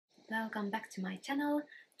welcome back to my channel.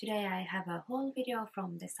 Today I have a haul video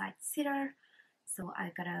from the site Cider. So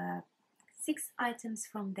I got 6 items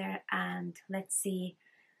from there, and let's see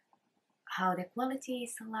how the quality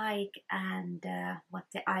is like and what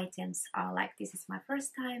the items are like. This is my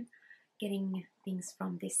first time getting things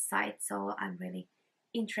from this site, so I'm really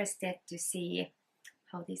interested to see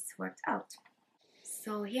how this worked out.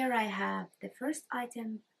 So here I have the first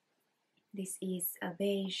item. This is a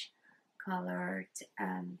beige colored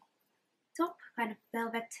top, kind of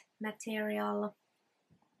velvet material.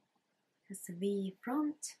 Has a V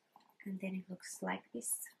front, and then it looks like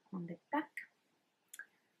this on the back.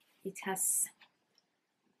 It has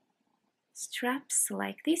straps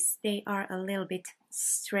like this. They are a little bit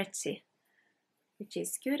stretchy, which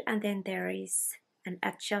is good. And then there is an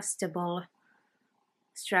adjustable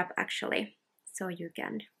strap actually, so you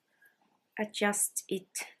can adjust it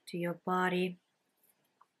to your body.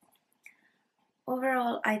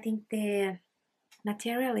 Overall, I think the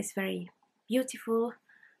material is very beautiful.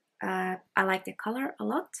 I like the color a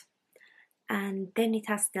lot. And then it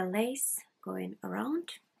has the lace going around.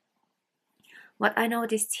 What I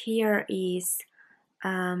noticed here is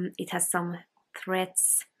it has some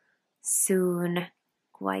threads sewn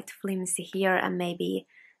quite flimsy here, and maybe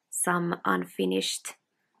some unfinished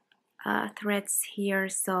threads here,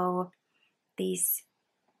 so these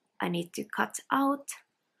I need to cut out.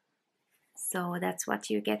 So that's what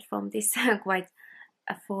you get from this quite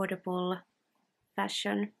affordable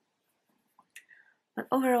fashion. But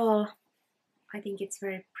overall, I think it's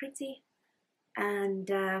very pretty, and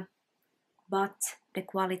but the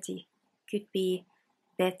quality could be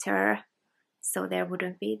better, so there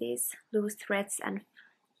wouldn't be these loose threads, and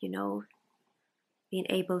being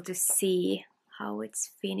able to see how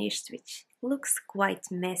it's finished, which looks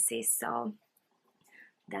quite messy, so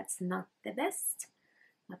that's not the best.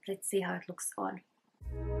 But let's see how it looks on.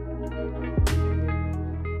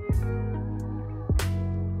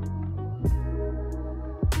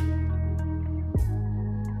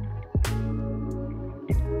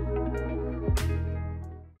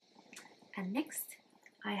 And next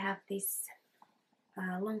I have this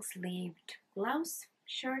long-sleeved blouse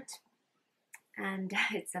shirt, and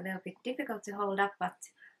it's a little bit difficult to hold up, but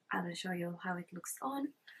I will show you how it looks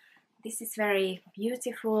on. This is very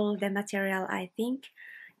beautiful, the material. I think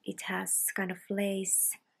it has kind of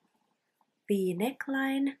lace V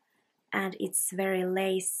neckline, and it's very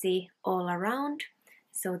lacy all around.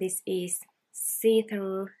 So this is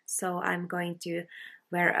see-through, so I'm going to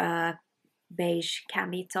wear a beige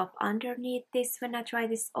cami top underneath this when I try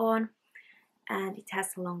this on. And it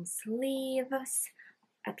has long sleeves,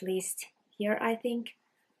 at least here I think,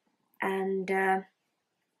 and the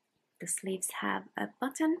sleeves have a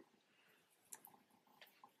button,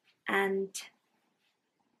 and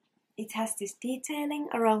it has this detailing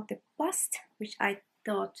around the bust, which I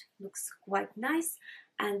thought looks quite nice.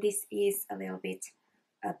 And this is a little bit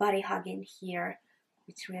body hugging here,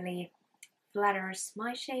 which really flatters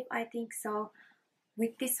my shape, I think. So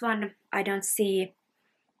with this one, I don't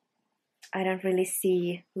really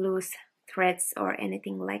see loose threads or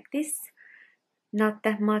anything like this. Not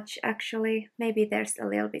that much actually. Maybe there's a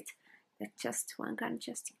little bit that just one can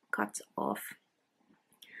just cut off.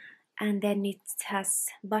 And then it has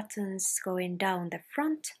buttons going down the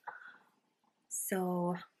front,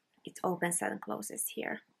 so it opens and closes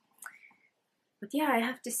here. But yeah, I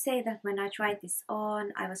have to say that when I tried this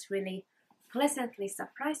on, I was really pleasantly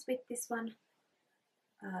surprised with this one.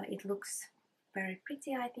 It looks very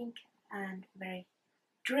pretty, I think, and very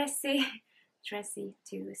dressy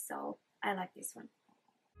too, so I like this one.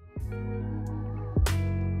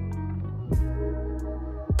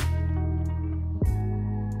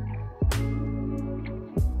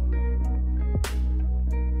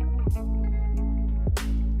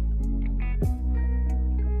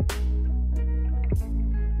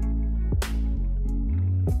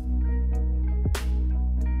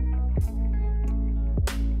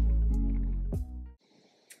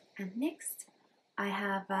 And next I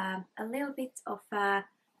have a little bit of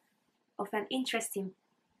an interesting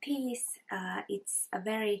piece. It's a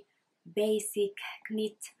very basic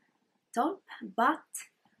knit top, but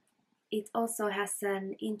it also has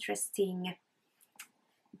an interesting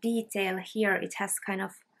detail here. It has kind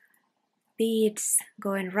of beads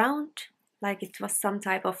going round, like it was some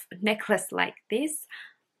type of necklace like this,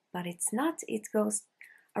 but it's not. It goes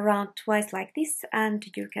around twice like this, and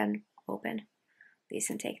you can open these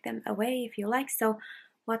and take them away if you like. So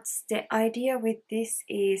what's the idea with this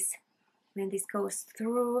is, when this goes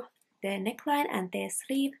through the neckline and the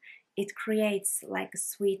sleeve, it creates like a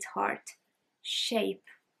sweetheart shape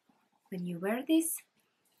when you wear this,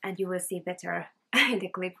 and you will see better in the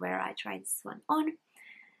clip where I tried this one on.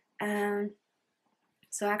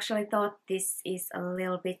 So I actually thought this is a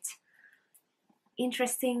little bit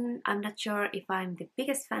interesting. I'm not sure if I'm the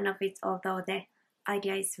biggest fan of it, although the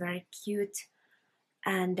idea is very cute,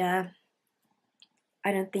 and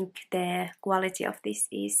I don't think the quality of this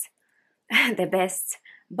is the best,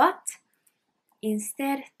 but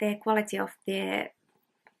instead the quality of the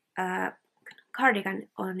cardigan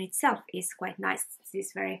on itself is quite nice. This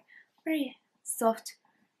is very soft,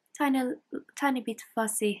 tiny bit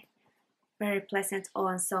fuzzy, very pleasant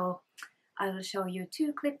on. So I will show you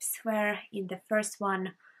two clips where in the first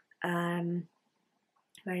one I'm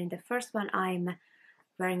wearing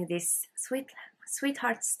this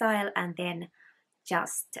sweetheart style, and then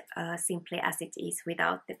just simply as it is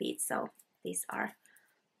without the beads. So these are,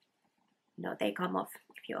 no, they come off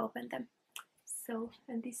if you open them. So,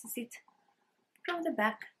 and this is it from the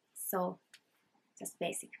back, so just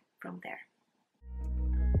basic from there.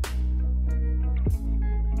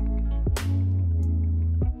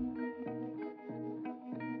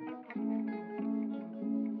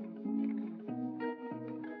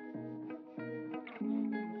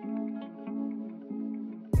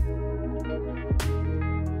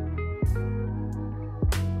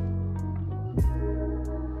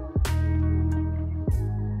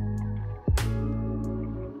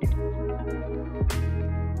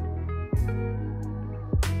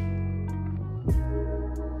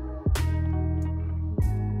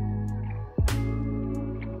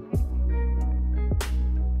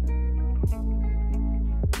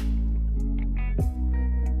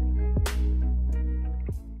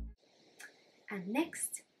 And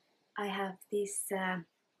next I have this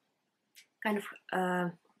kind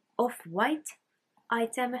of off-white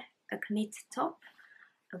item, a knit top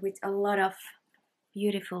with a lot of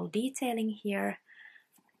beautiful detailing here,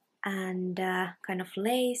 and kind of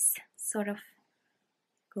lace sort of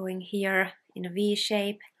going here in a V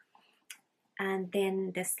shape, and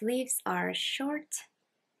then the sleeves are short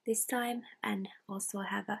this time and also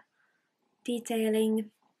have a detailing,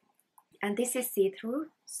 and this is see-through,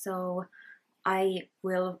 so I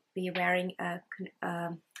will be wearing a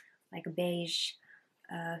like a beige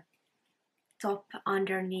top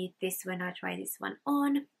underneath this when I try this one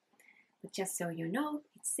on, but just so you know,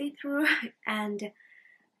 it's see-through, and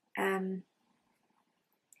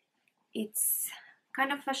it's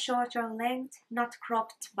kind of a shorter length, not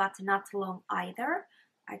cropped but not long either.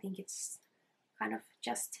 I think it's kind of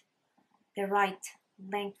just the right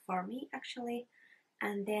length for me actually.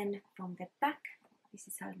 And then from the back, this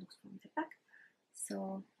is how it looks from the back.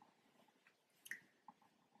 So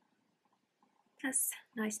has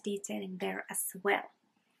nice detailing there as well.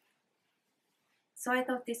 So I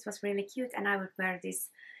thought this was really cute, and I would wear this,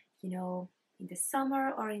 you know, in the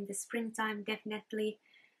summer or in the springtime definitely.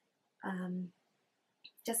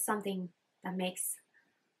 Just something that makes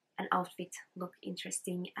an outfit look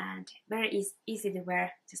interesting and very easy to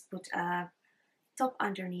wear. Just put a top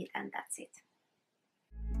underneath and that's it.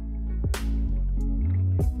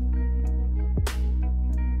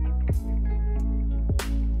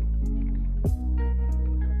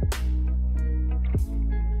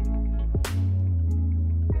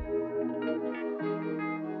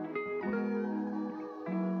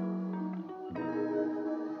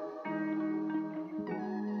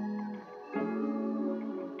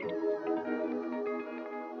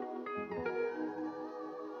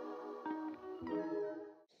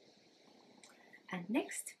 And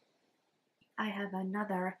next I have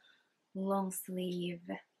another long sleeve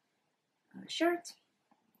shirt,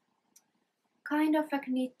 kind of a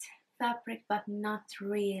knit fabric but not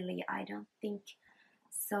really, I don't think.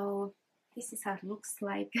 So this is how it looks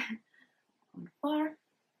like on far,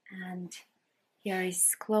 and here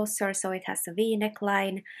is closer, so it has a V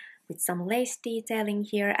neckline with some lace detailing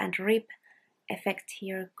here and rib effect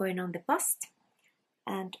here going on the bust,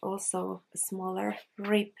 and also a smaller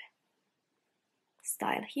rib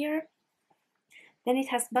style here. Then it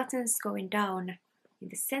has buttons going down in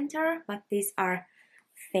the center, but these are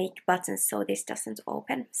fake buttons, so this doesn't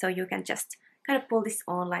open, so you can just kind of pull this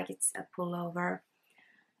on like it's a pullover.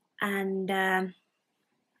 And the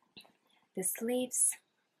sleeves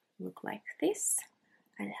look like this,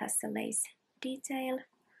 and it has the lace detail.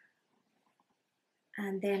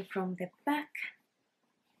 And then from the back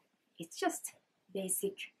it's just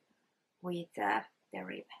basic with the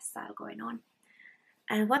rib style going on.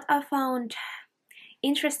 And what I found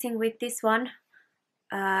interesting with this one,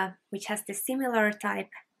 which has the similar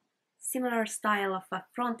style of a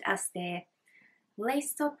front as the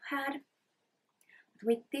lace top had,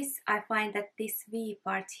 with this I find that this V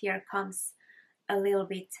part here comes a little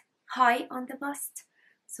bit high on the bust,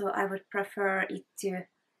 so I would prefer it to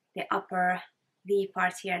the upper V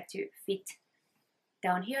part here to fit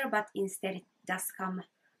down here, but instead it does come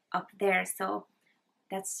up there, so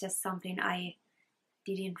that's just something I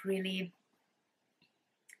didn't really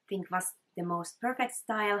think was the most perfect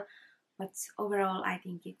style, but overall I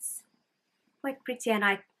think it's quite pretty, and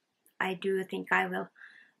I do think I will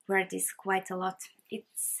wear this quite a lot.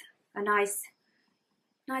 It's a nice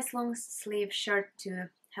long sleeve shirt to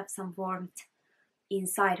have some warmth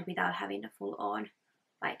inside without having a full on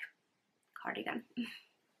like cardigan.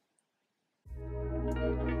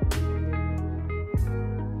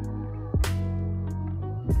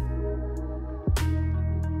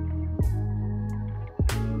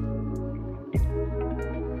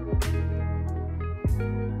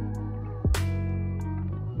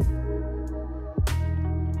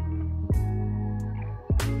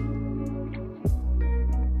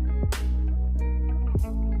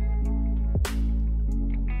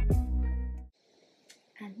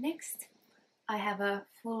 And next I have a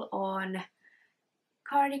full-on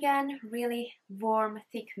cardigan, really warm,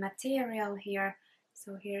 thick material here.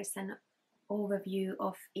 So here's an overview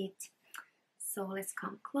of it. So let's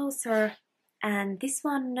come closer. And this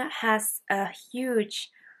one has a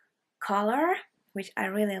huge color, which I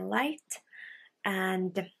really liked.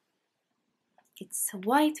 And it's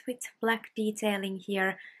white with black detailing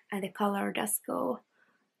here, and the color does go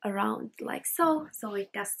around like so. So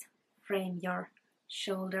it does frame your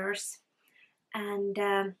shoulders. And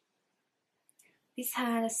this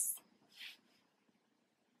has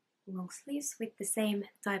long sleeves with the same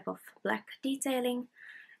type of black detailing,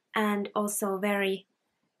 and also very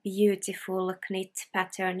beautiful knit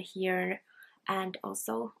pattern here, and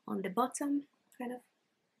also on the bottom kind of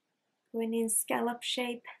going in scallop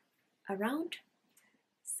shape around.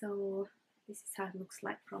 So this is how it looks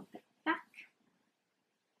like from the back,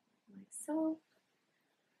 like so.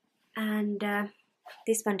 And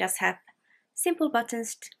this one does have simple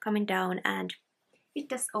buttons coming down, and it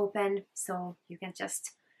does open, so you can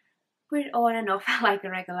just put it on and off like a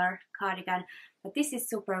regular cardigan. But this is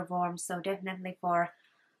super warm, so definitely for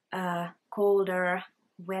colder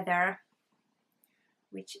weather,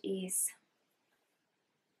 which is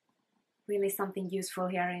really something useful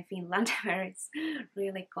here in Finland where it's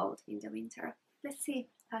really cold in the winter. Let's see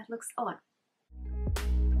how it looks on.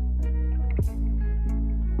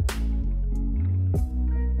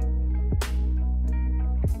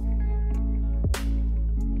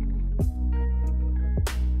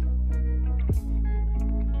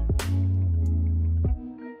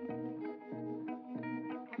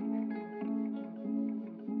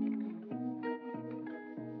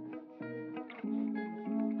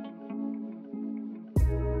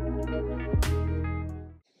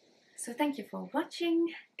 So thank you for watching.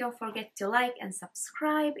 Don't forget to like and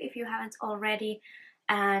subscribe if you haven't already,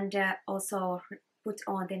 and also put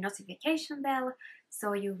on the notification bell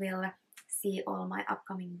so you will see all my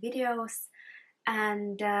upcoming videos.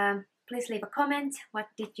 And please leave a comment. What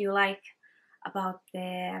did you like about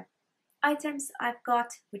the items I've got?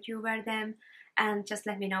 Would you wear them? And just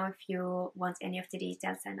let me know if you want any of the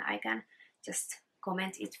details, and I can just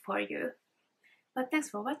comment it for you. But thanks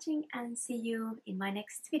for watching, and see you in my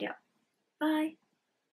next video. Bye!